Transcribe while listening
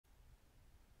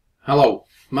Hello,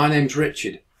 my name's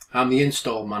Richard. I'm the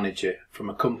install manager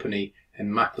from a company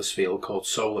in Macclesfield called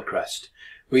Solarcrest.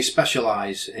 We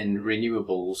specialise in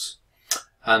renewables,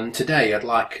 and today I'd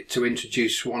like to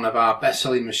introduce one of our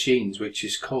best-selling machines, which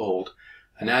is called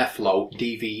an Airflow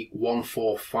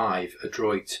DV145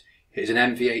 Adroit. It is an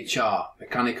MVHR,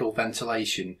 mechanical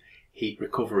ventilation heat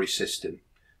recovery system.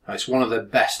 Now, it's one of the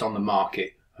best on the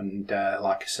market, and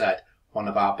like I said, one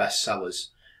of our best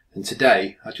sellers. And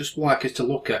today I'd just like us to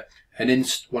look at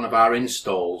one of our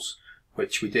installs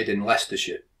which we did in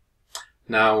Leicestershire.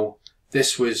 Now,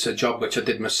 this was a job which I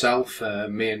did myself,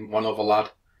 me and one other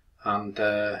lad, and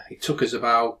it took us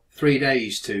about 3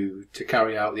 days to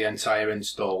carry out the entire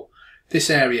install. This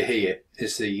area here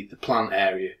is the plant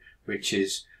area, which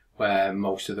is where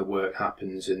most of the work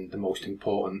happens and the most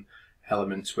important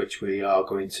elements which we are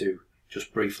going to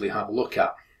just briefly have a look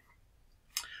at.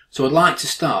 So I'd like to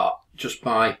start just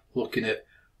by looking at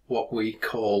what we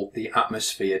call the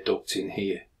atmosphere ducting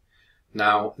here.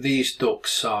 Now, these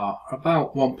ducts are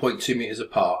about 1.2 metres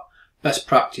apart. Best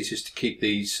practice is to keep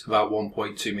these about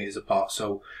 1.2 metres apart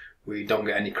so we don't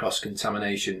get any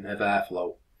cross-contamination of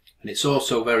airflow. And it's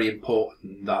also very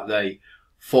important that they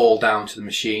fall down to the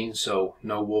machine, so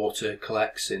no water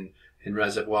collects in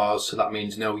reservoirs, so that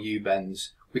means no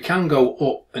U-bends. We can go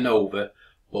up and over,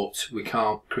 but we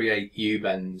can't create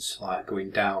U-bends like going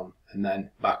down and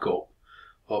then back up.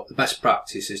 But the best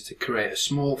practice is to create a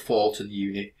small fall to the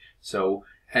unit, so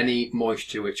any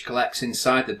moisture which collects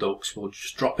inside the ducts will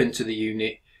just drop into the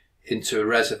unit, into a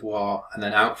reservoir, and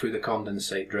then out through the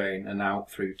condensate drain and out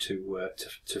through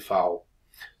to foul.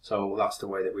 So that's the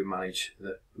way that we manage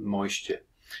the moisture.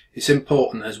 It's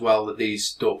important as well that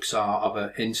these ducts are of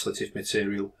an insulative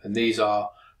material, and these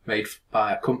are made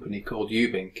by a company called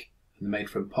Ubink. They're made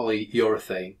from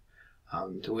polyurethane,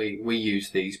 and we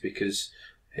use these because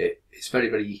it's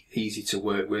very easy to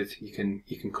work with. You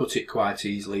can cut it quite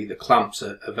easily. The clamps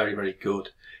are very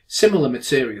good. Similar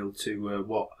material to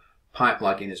what pipe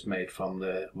lagging is made from,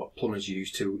 what plumbers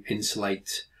use to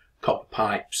insulate copper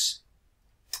pipes.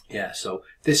 Yeah, so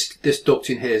this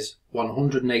ducting here is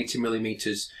 180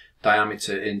 millimeters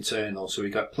diameter internal, so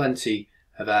we've got plenty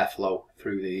of airflow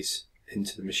through these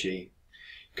into the machine.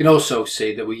 You can also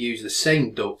see that we use the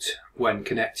same duct when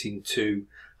connecting to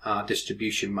our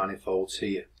distribution manifolds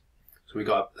here. So we've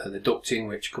got the ducting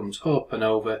which comes up and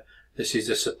over. This is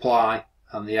the supply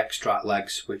and the extract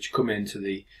legs which come into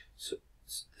the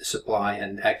supply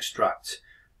and extract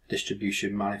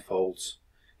distribution manifolds.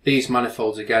 These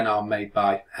manifolds again are made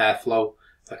by Airflow.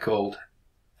 They're called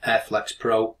Airflex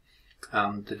Pro,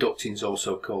 and the ducting is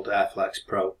also called Airflex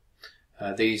Pro.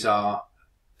 These are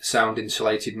sound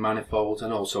insulated manifolds,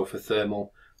 and also for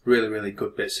thermal, really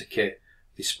good bits of kit.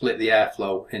 They split the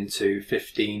airflow into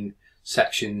 15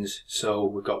 sections, so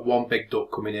we've got one big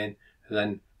duct coming in and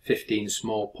then 15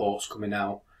 small ports coming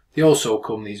out. They also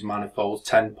come, these manifolds,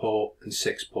 10 port and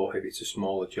 6 port if it's a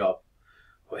smaller job.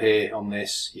 But here on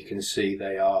this you can see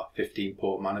they are 15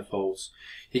 port manifolds.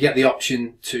 You get the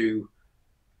option to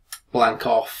blank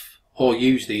off or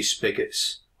use these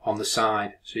spigots on the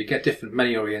side, so you get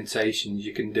many orientations.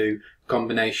 You can do a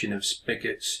combination of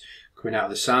spigots coming out of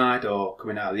the side or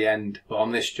coming out of the end, but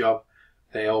on this job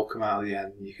they all come out of the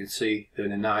end. You can see they're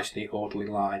in a nice neat orderly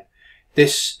line.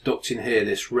 This ducting here,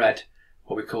 this red,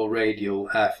 what we call radial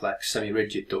airflex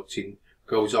semi-rigid ducting,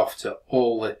 goes off to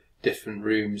all the different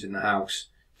rooms in the house.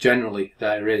 Generally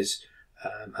there is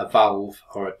a valve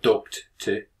or a duct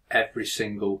to every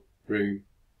single room.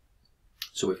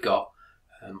 So we've got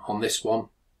on this one,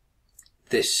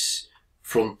 this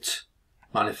front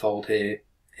manifold here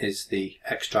is the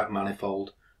extract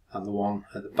manifold, and the one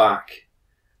at the back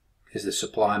is the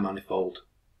supply manifold.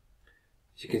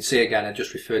 As you can see, again, I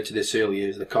just referred to this earlier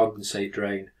as the condensate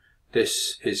drain.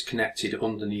 This is connected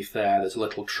underneath there. There's a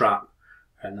little trap,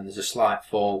 and then there's a slight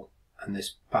fall, and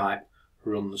this pipe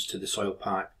runs to the soil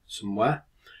pipe somewhere,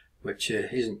 which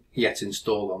isn't yet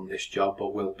installed on this job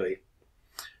but will be.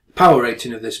 The power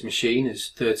rating of this machine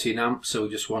is 13 amps, so we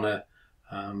just want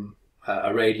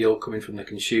a radial coming from the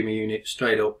consumer unit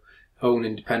straight up, own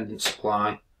independent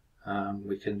supply.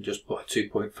 We can just put a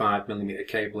 2.5mm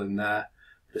cable in there,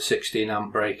 put a 16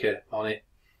 amp breaker on it,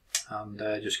 and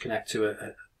just connect to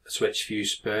a switch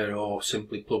fuse spur, or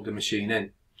simply plug the machine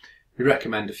in. We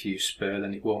recommend a fuse spur,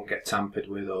 then it won't get tampered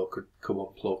with or could come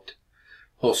unplugged.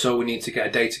 Also, we need to get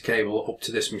a data cable up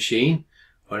to this machine,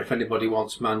 or if anybody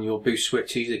wants manual boost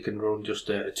switches, they can run just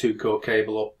a 2-core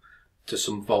cable up to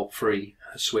some volt-free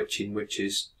switching, which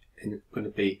is going to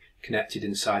be connected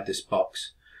inside this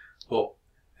box. But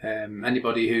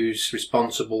anybody who's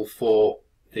responsible for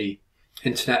the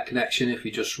internet connection, if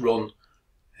you just run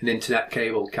an internet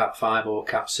cable, Cat5 or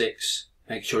Cat6,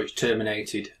 make sure it's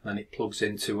terminated, and then it plugs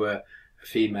into a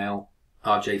female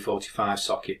RJ45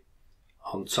 socket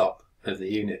on top of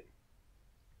the unit.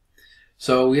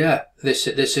 So yeah,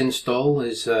 this install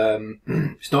is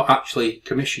it's not actually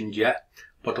commissioned yet,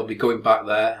 but I'll be going back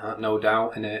there no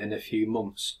doubt in a few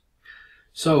months.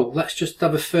 So let's just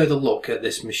have a further look at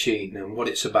this machine and what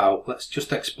it's about. Let's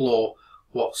just explore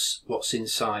what's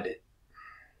inside it.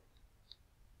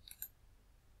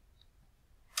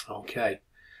 Okay,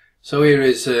 so here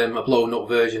is a blown up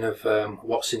version of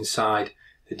what's inside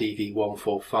the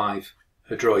DV145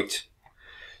 Adroit.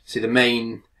 See, the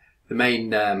main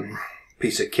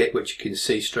piece of kit, which you can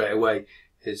see straight away,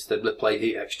 is the plate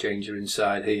heat exchanger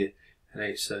inside here, and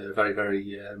it's a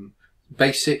very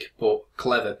basic but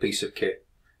clever piece of kit,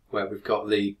 where we've got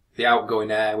the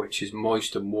outgoing air, which is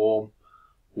moist and warm,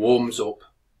 warms up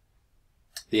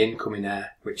the incoming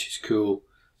air, which is cool.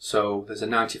 So there's a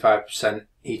 95%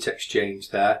 heat exchange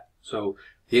there, so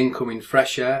the incoming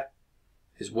fresh air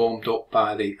is warmed up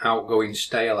by the outgoing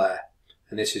stale air,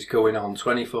 and this is going on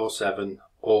 24/7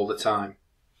 all the time.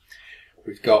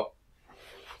 We've got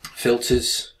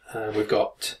filters, we've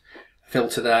got a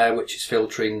filter there which is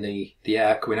filtering the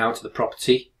air coming out of the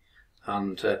property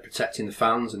and protecting the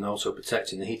fans and also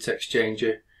protecting the heat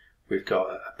exchanger. We've got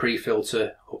a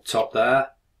pre-filter up top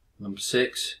there, number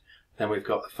 6. Then we've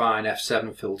got the fine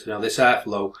F7 filter. Now this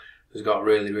airflow has got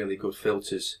really good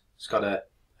filters. It's got a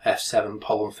F7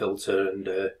 pollen filter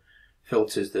and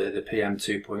filters the PM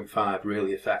 2.5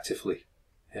 really effectively.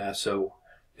 Yeah, so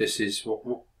this is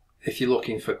what if you're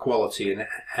looking for quality and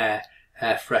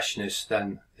air freshness,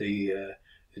 then the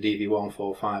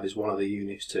DV145 is one of the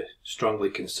units to strongly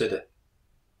consider.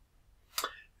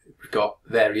 We've got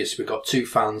 2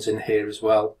 fans in here as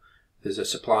well. There's a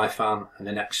supply fan and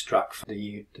an extract fan.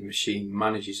 The machine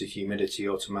manages the humidity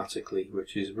automatically,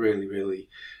 which is really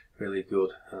good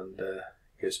and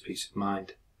gives peace of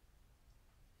mind.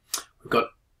 We've got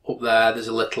up there's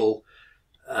a little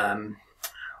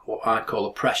what I call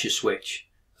a pressure switch.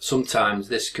 Sometimes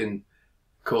this can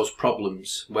cause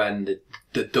problems when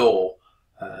the door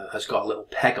has got a little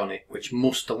peg on it which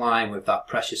must align with that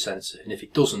pressure sensor, and if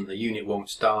it doesn't, the unit won't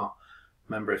start.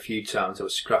 Remember, a few times I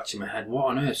was scratching my head, what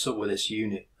on earth's up with this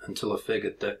unit, until I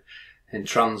figured that in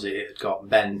transit it had got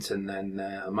bent, and then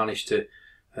I managed to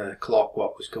clock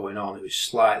what was going on. It was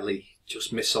slightly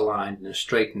just misaligned, and I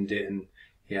straightened it, and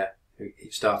yeah,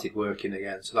 it started working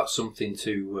again. So that's something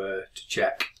to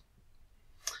check.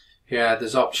 Yeah,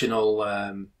 there's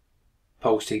optional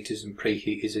post heaters and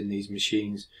preheaters in these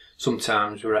machines.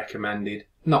 Sometimes we're recommended,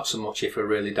 not so much if we're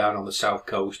really down on the south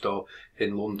coast or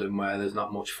in London where there's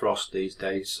not much frost these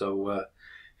days. So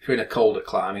if you're in a colder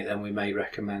climate, then we may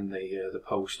recommend the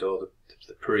post or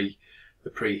the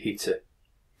preheater.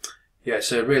 Yeah,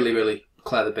 it's a really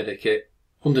clever bit of kit.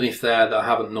 Underneath there that I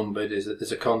haven't numbered is that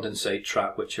there's a condensate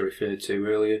trap which I referred to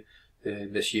earlier.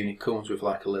 This unit comes with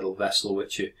like a little vessel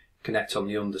which you connect on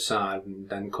the underside, and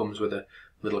then comes with a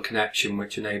little connection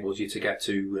which enables you to get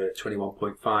to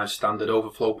 21.5 standard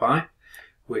overflow pipe,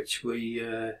 which we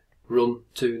run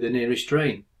to the nearest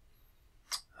drain.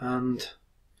 And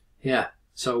yeah,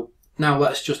 so now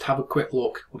let's just have a quick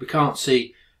look. Well, we can't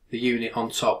see the unit on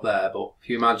top there, but if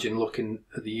you imagine looking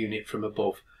at the unit from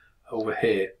above, over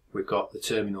here we've got the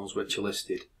terminals which are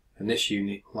listed, and this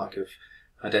unit, like I've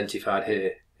identified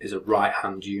here, is a right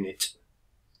hand unit.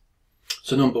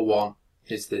 So number 1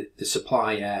 is the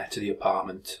supply air to the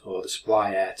apartment, or the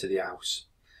supply air to the house.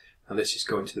 Now this is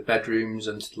going to the bedrooms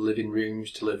and to the living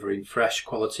rooms, delivering fresh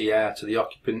quality air to the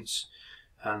occupants,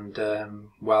 and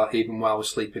even while we're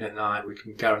sleeping at night, we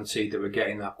can guarantee that we're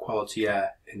getting that quality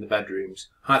air in the bedrooms.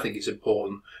 I think it's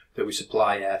important that we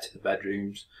supply air to the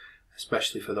bedrooms,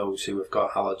 especially for those who have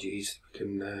got allergies. We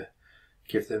can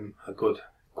give them a good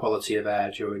quality of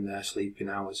air during their sleeping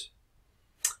hours.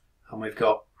 And we've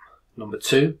got number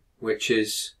 2, which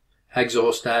is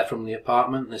exhaust air from the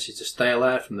apartment. This is the stale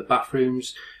air from the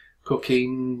bathrooms,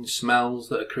 cooking, smells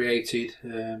that are created,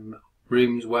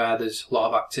 rooms where there's a lot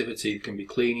of activity. It can be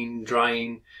cleaning,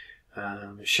 drying,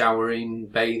 showering,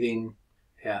 bathing,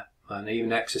 yeah, and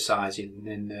even exercising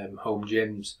in home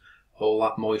gyms. All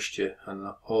that moisture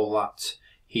and all that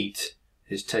heat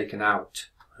is taken out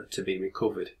to be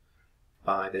recovered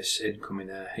by this incoming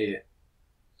air here.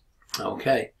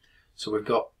 Okay, so we've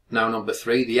got now number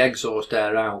 3, the exhaust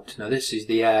air out. Now this is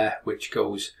the air which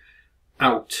goes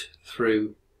out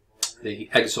through the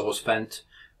exhaust vent,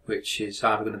 which is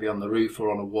either going to be on the roof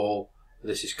or on a wall.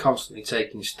 This is constantly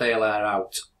taking stale air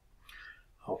out.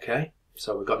 Okay,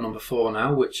 so we've got number 4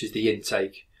 now, which is the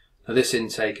intake. Now this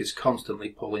intake is constantly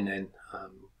pulling in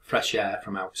fresh air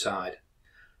from outside,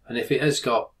 and if it has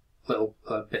got little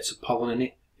bits of pollen in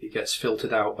it, it gets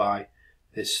filtered out by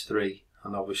this 3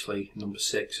 and obviously number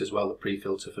 6 as well, the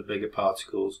pre-filter for bigger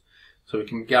particles. So we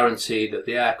can guarantee that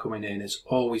the air coming in is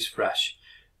always fresh,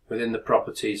 within the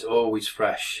properties always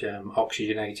fresh,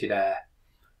 oxygenated air,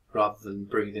 rather than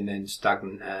breathing in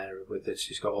stagnant air with this.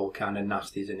 It's got all kind of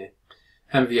nasties in it.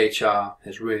 MVHR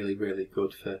is really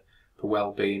good for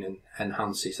well-being and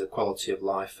enhances the quality of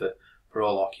life for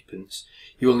all occupants.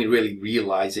 You only really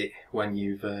realise it when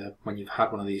you've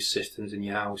had one of these systems in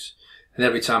your house. And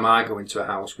every time I go into a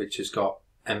house which has got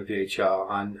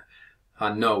MVHR,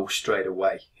 I know straight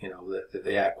away, you know, that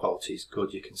the air quality is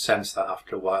good. You can sense that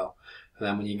after a while. And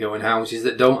then when you go in houses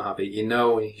that don't have it, you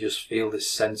know, and you just feel this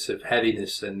sense of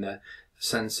heaviness and a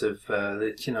sense of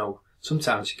that, you know,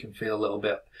 sometimes you can feel a little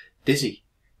bit dizzy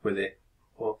with it.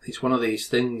 Well, it's one of these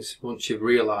things, once you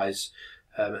realise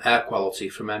air quality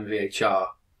from MVHR,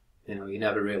 you know, you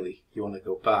want to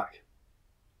go back.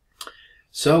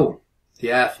 So, the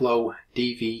Airflow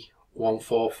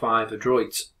DV145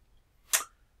 Adroit.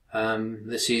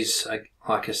 This is,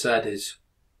 like I said, is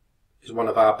one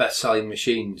of our best-selling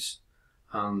machines,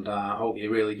 and I hope you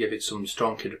really give it some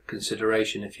strong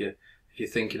consideration if you're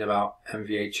thinking about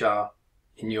MVHR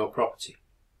in your property.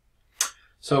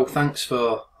 So thanks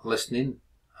for listening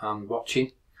and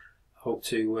watching. Hope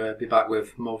to be back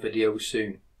with more videos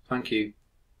soon. Thank you.